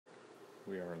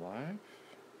We are live.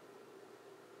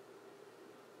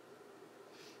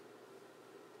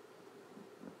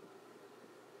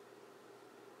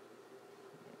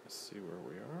 Let's see where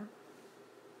we are.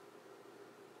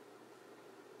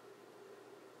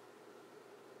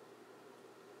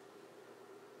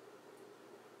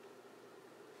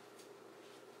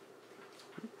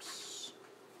 Oops.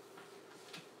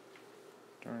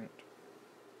 Darn it.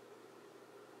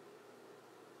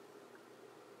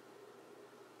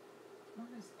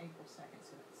 Tomorrow's April 2nd,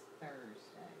 so it's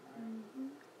Thursday, right? Mm-hmm.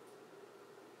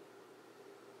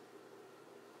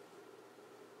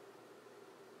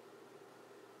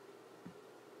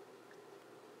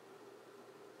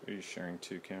 Are you sharing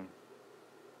too, Kim?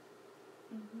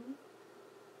 Mm-hmm.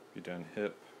 You done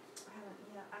hip? I haven't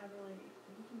yet.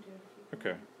 You can do it if you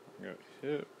Okay. I got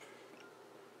hip,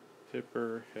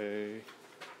 hipper, hay,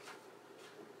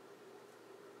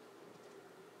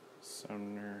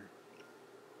 Sumner.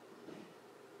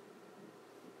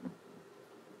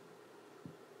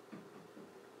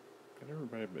 Got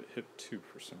everybody but hip 2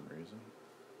 for some reason.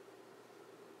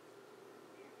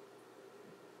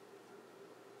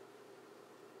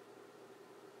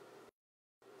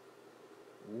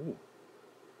 Ooh.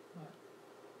 What?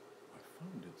 My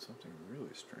phone did something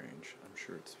really strange. I'm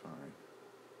sure it's fine.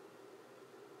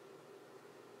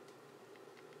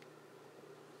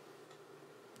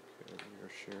 Okay, we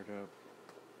are shared up.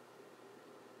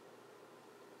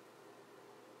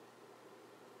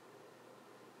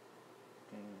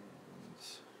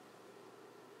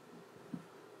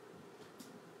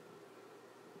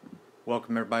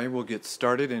 Welcome everybody. We'll get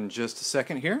started in just a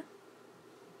second here.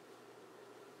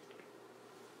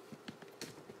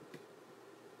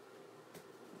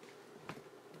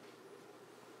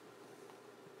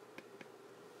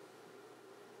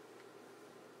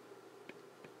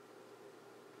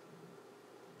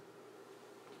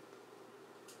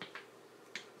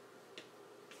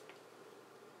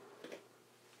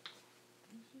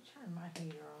 You turn my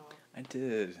heater off. I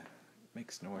did. It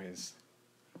makes noise.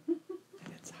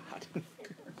 And it's hot in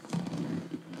here.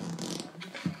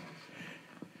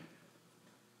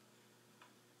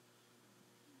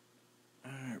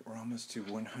 Alright, we're almost to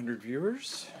 100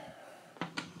 viewers.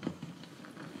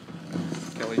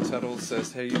 Kelly Tuttle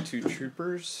says, hey, you two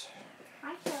troopers.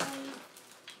 Hi, Kelly.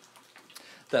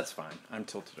 That's fine. I'm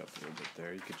tilted up a little bit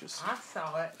there. You could just... I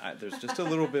saw it. there's just a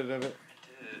little bit of it.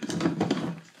 I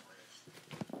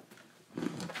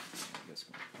guess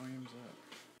my volume's up.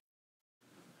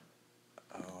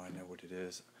 Oh, I know what it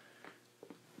is.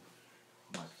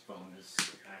 My phone is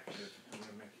active. I'm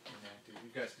going to make it inactive.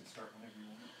 You guys can start whenever you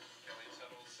want. Kelly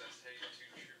Tuttle says, hey, you two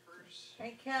troopers.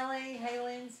 Hey, Kelly. Hey,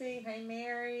 Lindsay. Hey,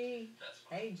 Mary.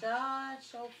 Hey,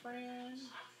 Josh, old friend.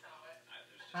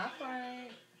 Hi,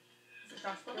 Frank. Is it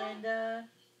Josh Woodall? Brenda.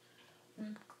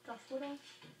 Josh Woodall?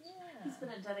 Yeah. He's been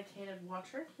a dedicated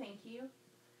watcher. Thank you.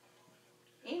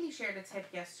 Andy shared a tip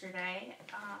yesterday.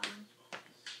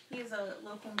 He is a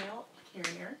local mail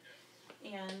carrier.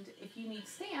 And if you need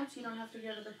stamps, you don't have to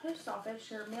go to the post office.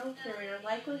 Your mail carrier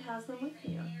likely has them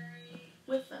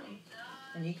with them.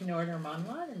 And you can order them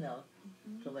online and they'll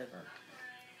deliver.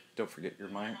 Don't forget your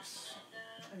mics.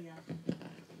 Oh, yeah.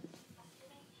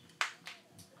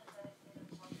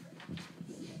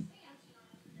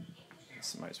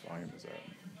 Somebody's volume is up.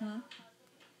 Huh?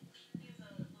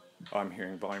 Oh, I'm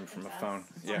hearing volume from a phone.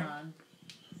 It's Yeah. mine.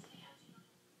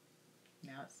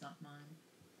 No, it's not mine.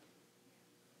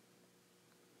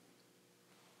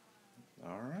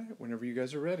 All right. Whenever you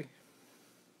guys are ready.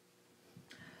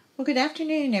 Well, good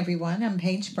afternoon, everyone. I'm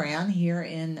Paige Brown here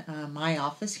in my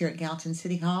office here at Gallatin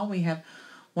City Hall. We have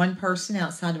one person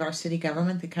outside of our city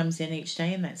government that comes in each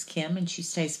day, and that's Kim, and she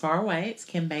stays far away. It's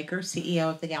Kim Baker, CEO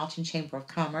of the Gallatin Chamber of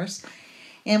Commerce.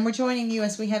 And we're joining you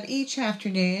as we have each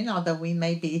afternoon, although we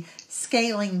may be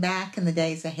scaling back in the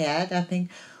days ahead. I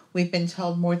think we've been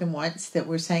told more than once that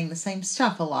we're saying the same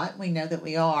stuff a lot. We know that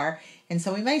we are. And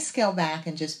so we may scale back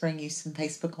and just bring you some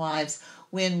Facebook Lives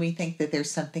when we think that there's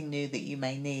something new that you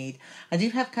may need. I do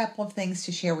have a couple of things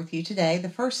to share with you today. The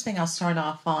first thing I'll start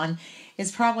off on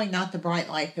is probably not the bright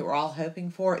light that we're all hoping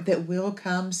for. That will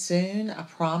come soon, I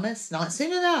promise. Not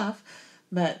soon enough,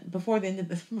 but before the end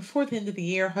of the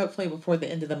year, hopefully before the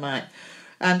end of the month.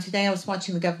 Today I was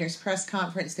watching the governor's press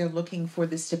conference. They're looking for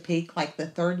this to peak like the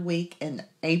third week in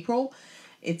April.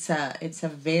 It's a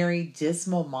very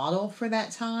dismal model for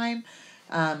that time,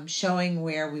 showing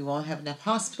where we won't have enough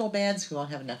hospital beds, we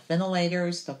won't have enough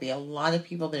ventilators. There'll be a lot of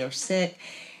people that are sick.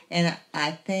 And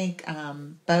I think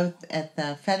both at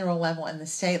the federal level and the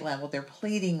state level, they're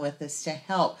pleading with us to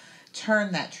help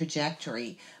turn that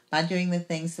trajectory by doing the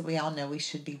things that we all know we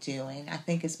should be doing. I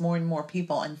think as more and more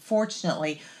people,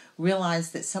 unfortunately,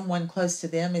 realize that someone close to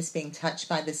them is being touched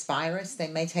by this virus, they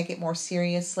may take it more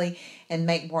seriously and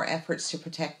make more efforts to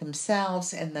protect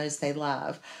themselves and those they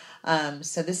love.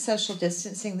 So this social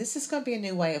distancing, this is going to be a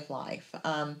new way of life.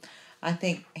 I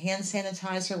think hand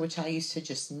sanitizer, which I used to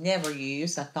just never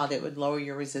use, I thought it would lower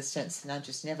your resistance, and I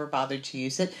just never bothered to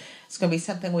use it. It's going to be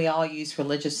something we all use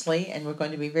religiously, and we're going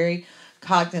to be very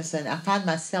cognizant. I find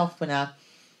myself when I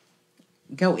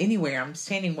go anywhere, I'm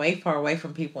standing way far away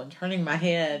from people and turning my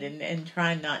head and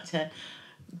trying not to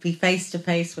be face to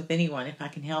face with anyone if I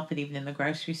can help it, even in the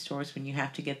grocery stores when you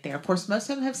have to get there. Of course, most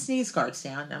of them have sneeze guards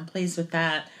now, and I'm pleased with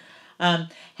that.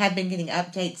 Have been getting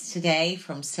updates today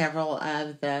from several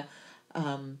of the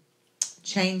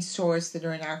chain stores that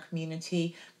are in our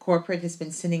community. Corporate has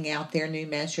been sending out their new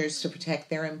measures to protect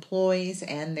their employees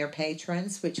and their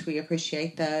patrons, which we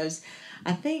appreciate those.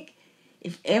 I think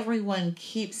if everyone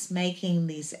keeps making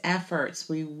these efforts,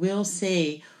 we will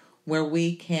see where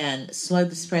we can slow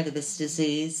the spread of this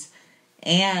disease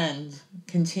and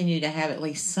continue to have at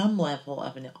least some level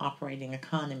of an operating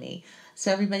economy.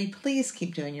 So everybody, please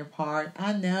keep doing your part.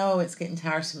 I know it's getting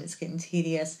tiresome, it's getting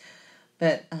tedious,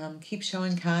 but keep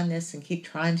showing kindness and keep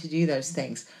trying to do those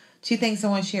things. 2 things I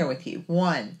want to share with you.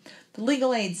 1, the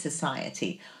Legal Aid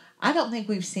Society. I don't think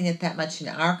we've seen it that much in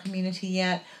our community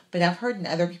yet, but I've heard in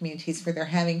other communities where they're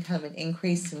having kind of an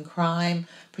increase in crime,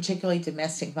 particularly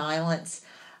domestic violence.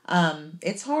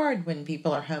 It's hard when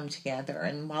people are home together,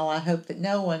 and while I hope that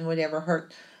no one would ever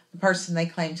hurt the person they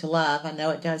claim to love, I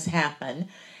know it does happen.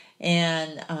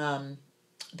 And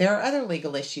there are other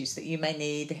legal issues that you may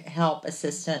need help,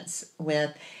 assistance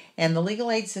with. And the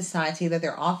Legal Aid Society, though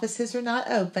their offices are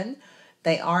not open,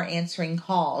 they are answering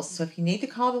calls. So if you need to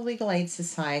call the Legal Aid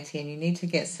Society and you need to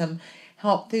get some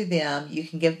help through them, you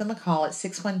can give them a call at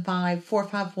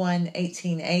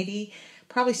 615-451-1880.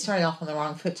 Probably started off on the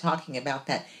wrong foot talking about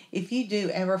that. If you do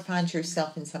ever find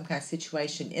yourself in some kind of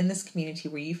situation in this community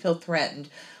where you feel threatened,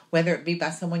 whether it be by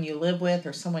someone you live with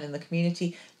or someone in the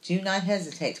community, do not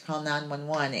hesitate to call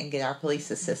 911 and get our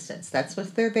police assistance. That's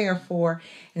what they're there for,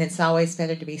 and it's always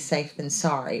better to be safe than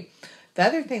sorry. The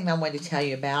other thing I wanted to tell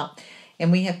you about,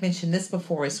 and we have mentioned this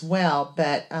before as well,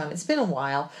 but it's been a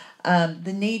while,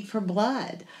 the need for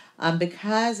blood.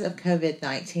 Because of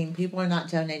COVID-19, people are not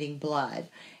donating blood,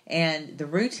 and the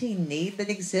routine need that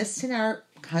exists in our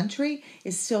country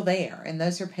is still there, and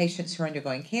those are patients who are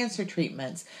undergoing cancer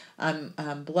treatments,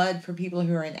 blood for people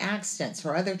who are in accidents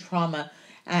or other trauma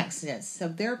accidents. So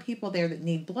there are people there that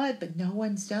need blood, but no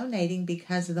one's donating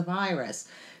because of the virus.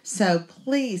 So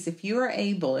please, if you are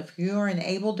an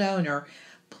able donor,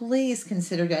 please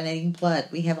consider donating blood.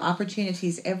 We have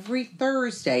opportunities every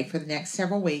Thursday for the next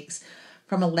several weeks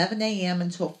from 11 a.m.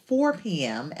 until 4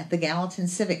 p.m. at the Gallatin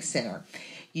Civic Center.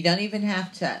 You don't even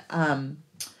have to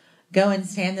go and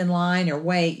stand in line or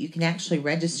wait. You can actually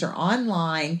register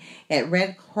online at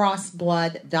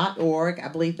redcrossblood.org. I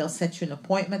believe they'll set you an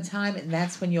appointment time, and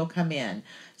that's when you'll come in.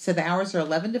 So the hours are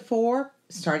 11 to 4,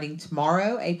 starting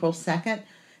tomorrow, April 2nd,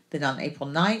 then on April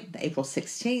 9th, April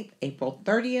 16th, April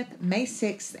 30th, May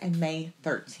 6th, and May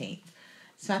 13th.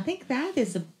 So I think that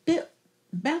is a bit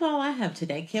about all I have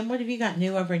today. Kim, what have you got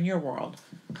new over in your world?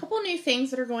 A couple new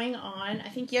things that are going on. I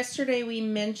think yesterday we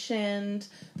mentioned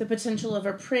the potential of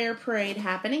a prayer parade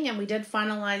happening, and we did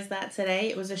finalize that today.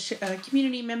 It was a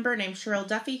community member named Cheryl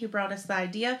Duffy who brought us the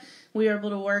idea. We were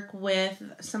able to work with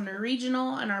Sumner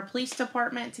Regional and our police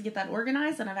department to get that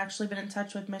organized, and I've actually been in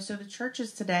touch with most of the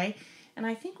churches today. And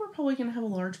I think we're probably going to have a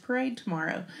large parade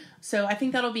tomorrow. So I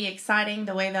think that'll be exciting.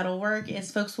 The way that'll work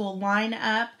is folks will line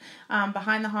up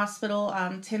behind the hospital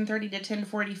 10:30 to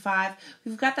 10:45.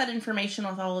 We've got that information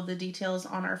with all of the details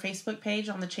on our Facebook page,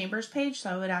 on the Chambers page.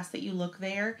 So I would ask that you look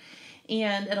there.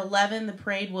 And at 11, the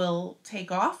parade will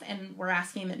take off, and we're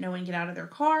asking that no one get out of their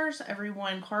cars.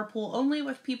 Everyone carpool only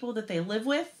with people that they live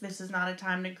with. This is not a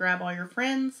time to grab all your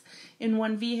friends in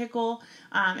one vehicle.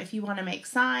 If you want to make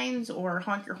signs or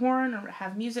honk your horn or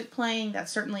have music playing,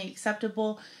 that's certainly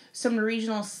acceptable. Some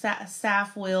regional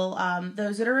staff will,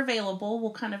 those that are available,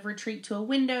 will kind of retreat to a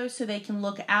window so they can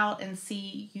look out and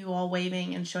see you all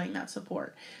waving and showing that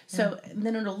support. So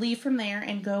then it'll leave from there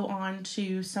and go on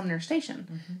to Sumner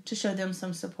Station to show them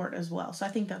some support as well. So I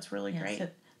think that's really great.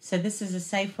 So this is a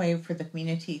safe way for the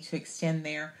community to extend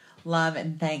their love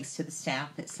and thanks to the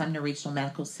staff at Sumner Regional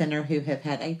Medical Center who have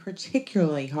had a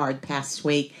particularly hard past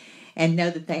week and know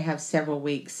that they have several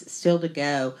weeks still to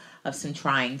go of some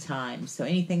trying times. So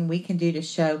anything we can do to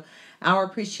show our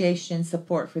appreciation and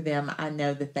support for them, I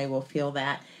know that they will feel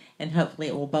that, and hopefully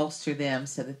it will bolster them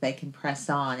so that they can press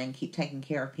on and keep taking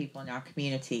care of people in our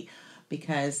community,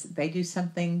 because they do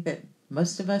something that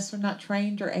most of us are not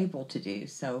trained or able to do.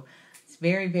 So it's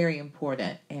very, very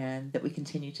important, and that we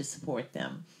continue to support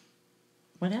them.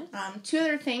 What else? Two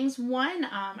other things. One,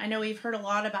 I know we've heard a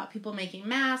lot about people making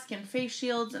masks and face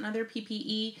shields and other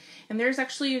PPE, and there's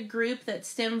actually a group that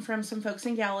stemmed from some folks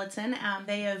in Gallatin.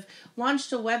 They have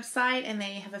launched a website, and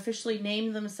they have officially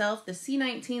named themselves the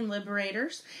C-19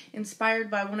 Liberators,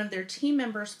 inspired by one of their team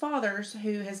members' fathers,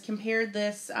 who has compared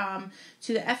this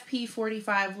to the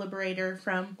FP-45 Liberator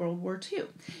from World War II.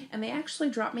 And they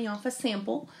actually dropped me off a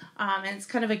sample, and it's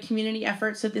kind of a community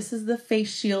effort. So this is the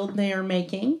face shield they are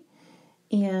making.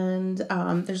 And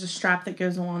there's a strap that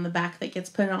goes along the back that gets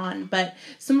put on. But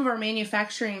some of our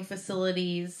manufacturing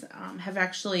facilities have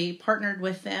actually partnered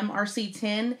with them.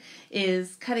 RC10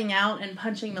 is cutting out and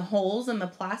punching the holes in the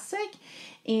plastic.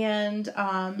 And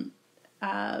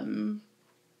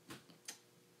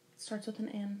starts with an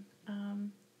N.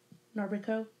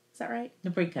 Norbrico. Is that right?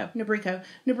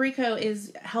 Norbrico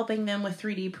is helping them with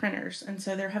 3D printers. And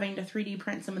so they're having to 3D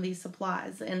print some of these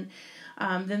supplies. And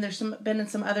then there's been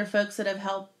some other folks that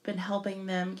have been helping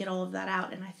them get all of that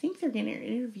out, and I think they're getting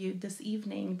interviewed this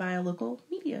evening by a local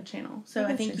media channel. So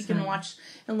I think you can watch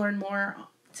and learn more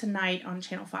tonight on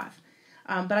Channel 5.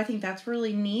 But I think that's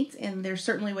really neat, and there's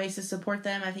certainly ways to support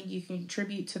them. I think you can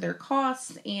contribute to their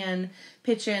costs and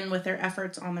pitch in with their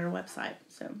efforts on their website.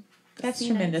 So that's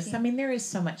tremendous. I mean, there is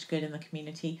so much good in the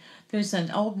community. There's an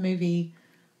old movie.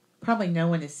 Probably no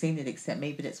one has seen it except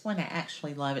me, but it's one I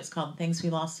actually love. It's called Things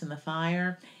We Lost in the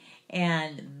Fire.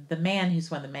 And the man who's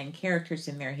one of the main characters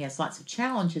in there, he has lots of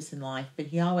challenges in life, but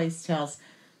he always tells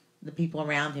the people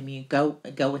around him, you go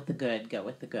with the good, go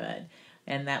with the good.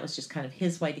 And that was just kind of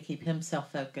his way to keep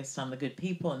himself focused on the good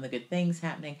people and the good things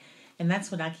happening. And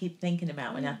that's what I keep thinking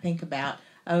about when I think about,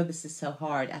 oh, this is so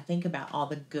hard. I think about all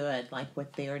the good, like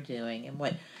what they're doing and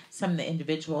what some of the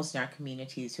individuals in our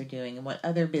communities are doing and what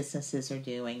other businesses are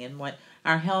doing and what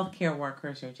our healthcare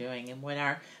workers are doing and what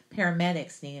our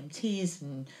paramedics and EMTs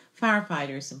and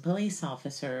firefighters and police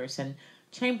officers and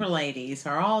chamber ladies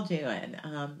are all doing.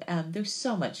 There's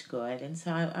so much good. And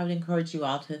so I would encourage you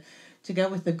all to go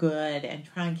with the good and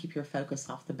try and keep your focus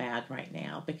off the bad right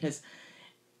now, because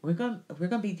we're going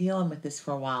to be dealing with this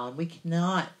for a while, and we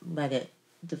cannot let it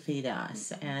defeat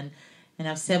us. And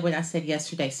I've said what I said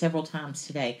yesterday several times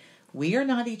today. We are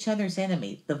not each other's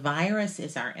enemy. The virus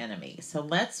is our enemy. So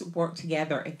let's work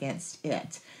together against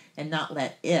it and not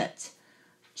let it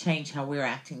change how we're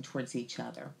acting towards each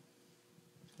other.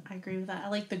 I agree with that. I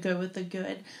like the go with the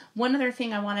good. One other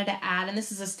thing I wanted to add, and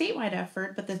this is a statewide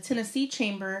effort, but the Tennessee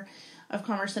Chamber of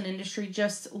Commerce and Industry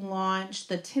just launched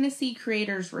the Tennessee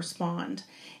Creators Respond.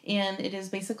 And it is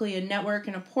basically a network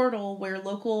and a portal where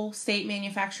local state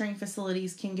manufacturing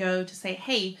facilities can go to say,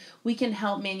 hey, we can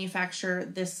help manufacture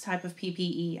this type of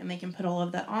PPE. And they can put all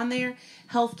of that on there.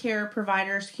 Healthcare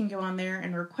providers can go on there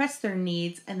and request their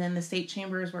needs. And then the state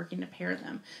chamber is working to pair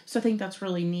them. So I think that's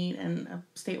really neat and a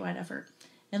statewide effort.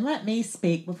 And let me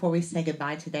speak before we say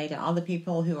goodbye today to all the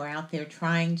people who are out there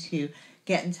trying to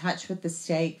get in touch with the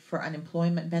state for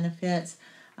unemployment benefits.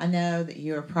 I know that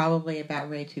you're probably about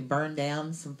ready to burn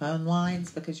down some phone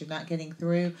lines because you're not getting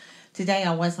through. Today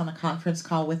I was on a conference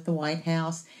call with the White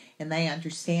House, and they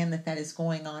understand that is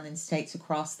going on in states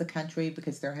across the country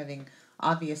because they're having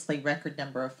obviously record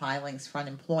number of filings for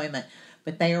unemployment.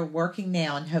 But they are working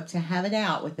now and hope to have it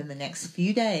out within the next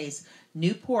few days,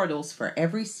 new portals for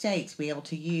every state to be able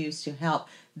to use to help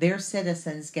their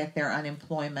citizens get their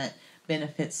unemployment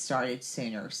benefits started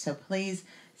sooner. So please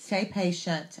stay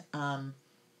patient.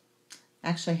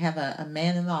 Actually have a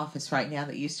man in the office right now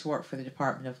that used to work for the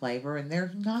Department of Labor, and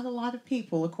there's not a lot of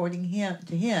people, according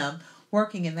to him,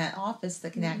 working in that office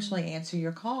that can actually answer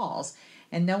your calls.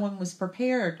 And no one was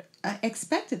prepared,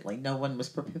 expectedly, no one was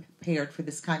prepared for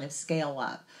this kind of scale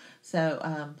up.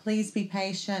 So please be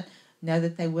patient. Know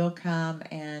that they will come,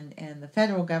 and the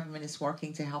federal government is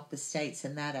working to help the states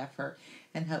in that effort,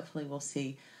 and hopefully we'll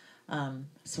see some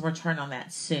return on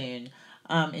that soon.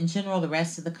 In general, the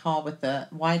rest of the call with the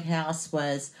White House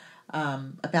was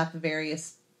about the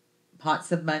various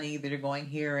pots of money that are going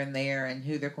here and there, and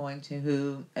who they're going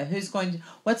to,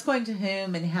 what's going to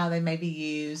whom, and how they may be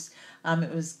used.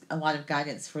 It was a lot of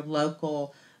guidance for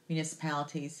local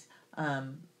municipalities.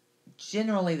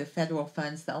 Generally, the federal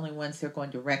funds, the only ones that are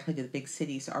going directly to the big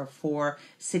cities are for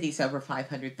cities over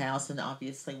 500,000.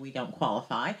 Obviously, we don't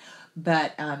qualify,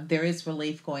 but there is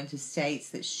relief going to states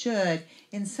that should,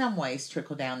 in some ways,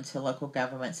 trickle down to local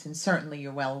governments. And certainly,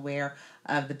 you're well aware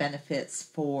of the benefits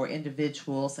for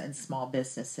individuals and small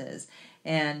businesses.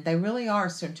 And they really are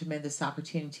some tremendous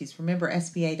opportunities. Remember,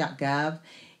 SBA.gov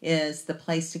is the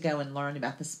place to go and learn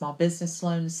about the small business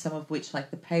loans, some of which, like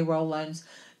the payroll loans,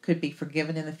 could be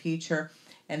forgiven in the future.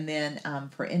 And then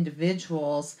for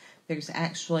individuals, there's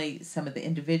actually some of the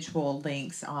individual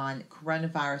links on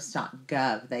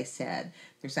coronavirus.gov, they said.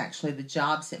 There's actually the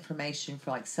jobs information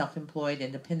for like self-employed,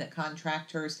 independent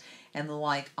contractors, and the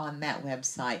like on that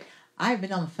website. I've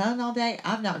been on the phone all day.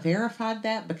 I've not verified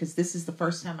that because this is the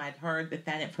first time I'd heard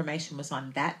that information was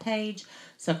on that page.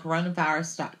 So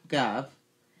coronavirus.gov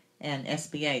and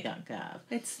SBA.gov.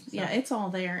 It's all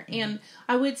there. Mm-hmm. And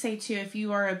I would say too, if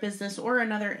you are a business or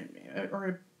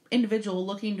or individual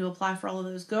looking to apply for all of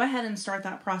those, go ahead and start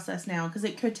that process now because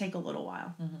it could take a little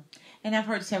while. Mm-hmm. And I've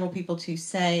heard several people too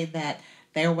say that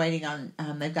they're waiting on,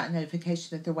 they've got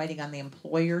notification that they're waiting on the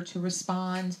employer to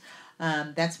respond.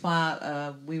 That's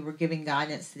why we were giving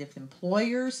guidance that if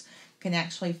employers can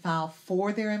actually file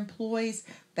for their employees,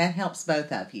 that helps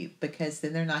both of you because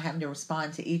then they're not having to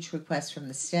respond to each request from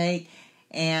the state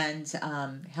and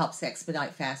helps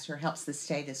expedite faster, helps the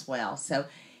state as well. So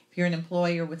if you're an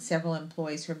employer with several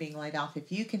employees who are being laid off, if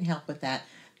you can help with that,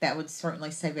 that would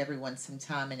certainly save everyone some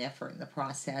time and effort in the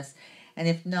process. And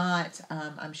if not,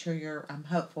 I'm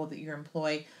hopeful that your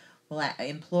employer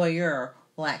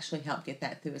will actually help get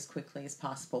that through as quickly as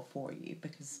possible for you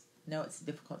because it's a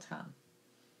difficult time.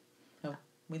 So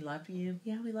we love you.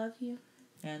 Yeah, we love you.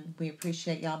 And we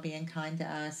appreciate y'all being kind to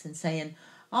us and saying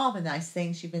all the nice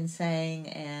things you've been saying.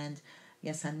 And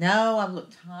yes, I know I look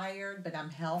tired, but I'm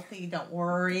healthy. Don't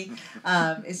worry.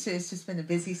 It's just been a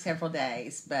busy several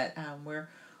days, but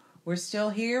we're still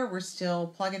here. We're still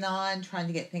plugging on, trying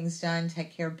to get things done,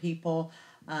 take care of people,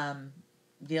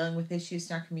 dealing with issues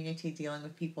in our community, dealing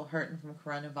with people hurting from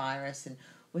coronavirus, and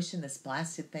wishing this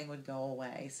blasted thing would go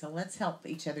away. So let's help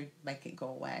each other make it go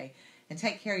away. And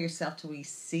take care of yourself till we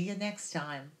see you next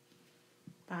time.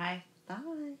 Bye.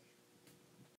 Bye.